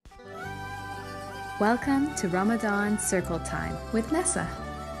Welcome to Ramadan Circle Time with Nessa.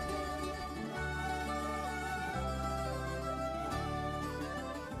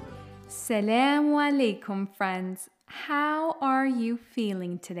 Assalamu alaikum, friends. How are you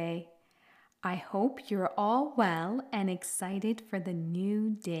feeling today? I hope you're all well and excited for the new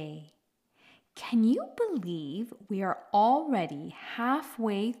day. Can you believe we are already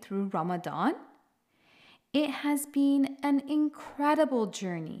halfway through Ramadan? It has been an incredible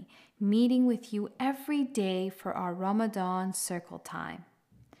journey meeting with you every day for our Ramadan Circle Time.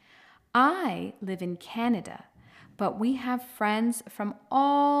 I live in Canada, but we have friends from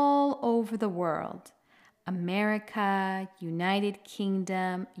all over the world: America, United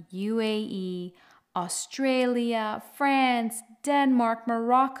Kingdom, UAE, Australia, France, Denmark,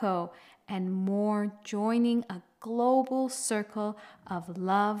 Morocco, and more, joining a global circle of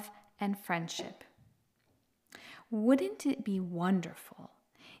love and friendship. Wouldn't it be wonderful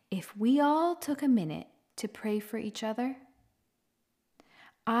if we all took a minute to pray for each other?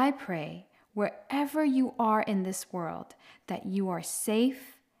 I pray wherever you are in this world that you are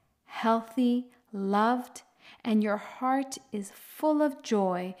safe, healthy, loved, and your heart is full of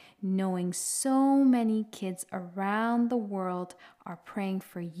joy knowing so many kids around the world are praying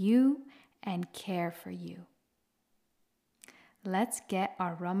for you and care for you. Let's get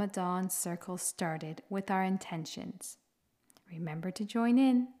our Ramadan circle started with our intentions. Remember to join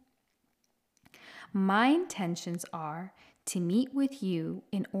in. My intentions are to meet with you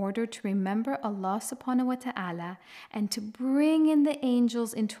in order to remember Allah subhanahu wa ta'ala and to bring in the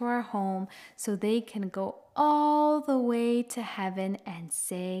angels into our home so they can go all the way to heaven and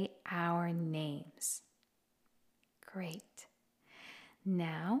say our names. Great.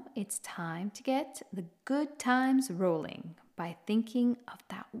 Now it's time to get the good times rolling by thinking of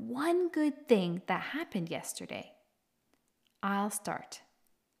that one good thing that happened yesterday. I'll start.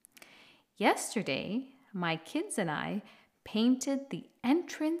 Yesterday, my kids and I painted the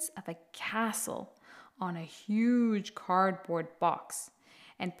entrance of a castle on a huge cardboard box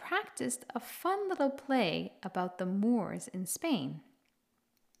and practiced a fun little play about the Moors in Spain.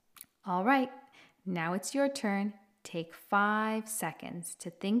 All right, now it's your turn. Take 5 seconds to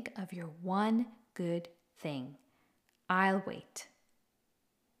think of your one good thing. I'll wait.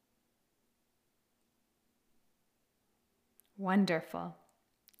 Wonderful.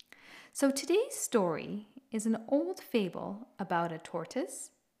 So today's story is an old fable about a tortoise,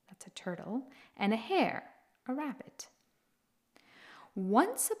 that's a turtle, and a hare, a rabbit.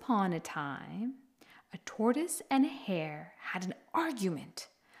 Once upon a time, a tortoise and a hare had an argument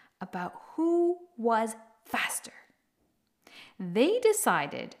about who was faster. They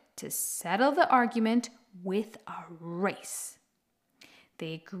decided to settle the argument with a race.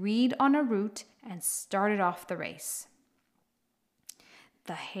 They agreed on a route and started off the race.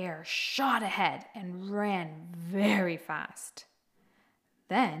 The hare shot ahead and ran very fast.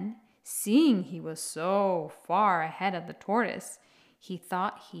 Then, seeing he was so far ahead of the tortoise, he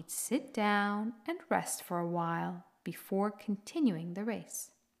thought he'd sit down and rest for a while before continuing the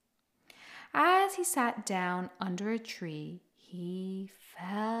race. As he sat down under a tree, he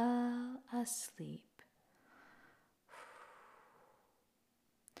fell asleep.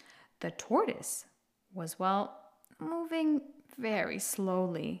 The tortoise was, moving very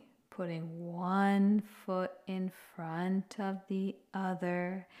slowly, putting one foot in front of the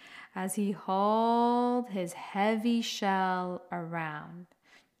other as he hauled his heavy shell around,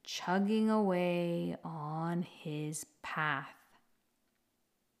 chugging away on his path.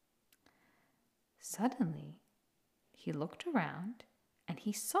 Suddenly, he looked around and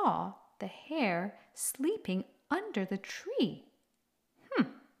he saw the hare sleeping under the tree.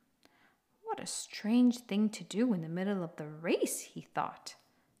 What a strange thing to do in the middle of the race, he thought.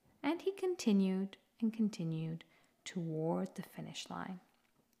 And he continued and continued toward the finish line.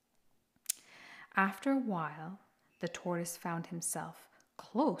 After a while, the tortoise found himself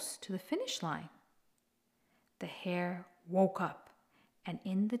close to the finish line. The hare woke up, and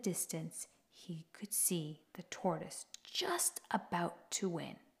in the distance, he could see the tortoise just about to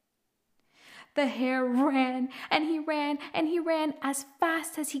win. The hare ran and he ran and he ran as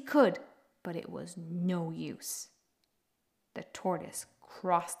fast as he could, but it was no use. The tortoise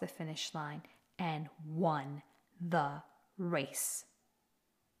crossed the finish line and won the race.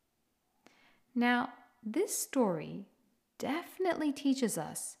 Now, this story definitely teaches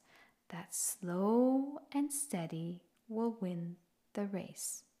us that slow and steady will win the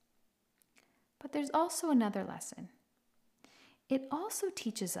race. But there's also another lesson. It also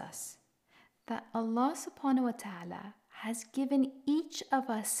teaches us that Allah subhanahu wa ta'ala has given each of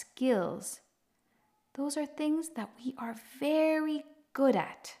us skills. Those are things that we are very good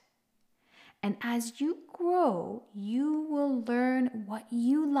at. And as you grow, you will learn what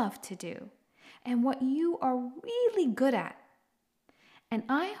you love to do and what you are really good at. And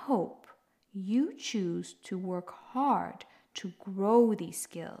I hope you choose to work hard to grow these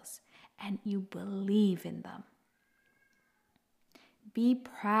skills and you believe in them. Be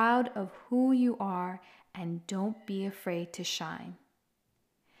proud of who you are and don't be afraid to shine.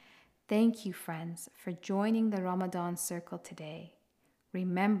 Thank you, friends, for joining the Ramadan Circle today.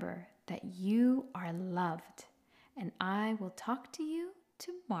 Remember that you are loved, and I will talk to you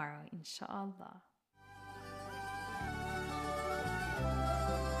tomorrow, inshallah.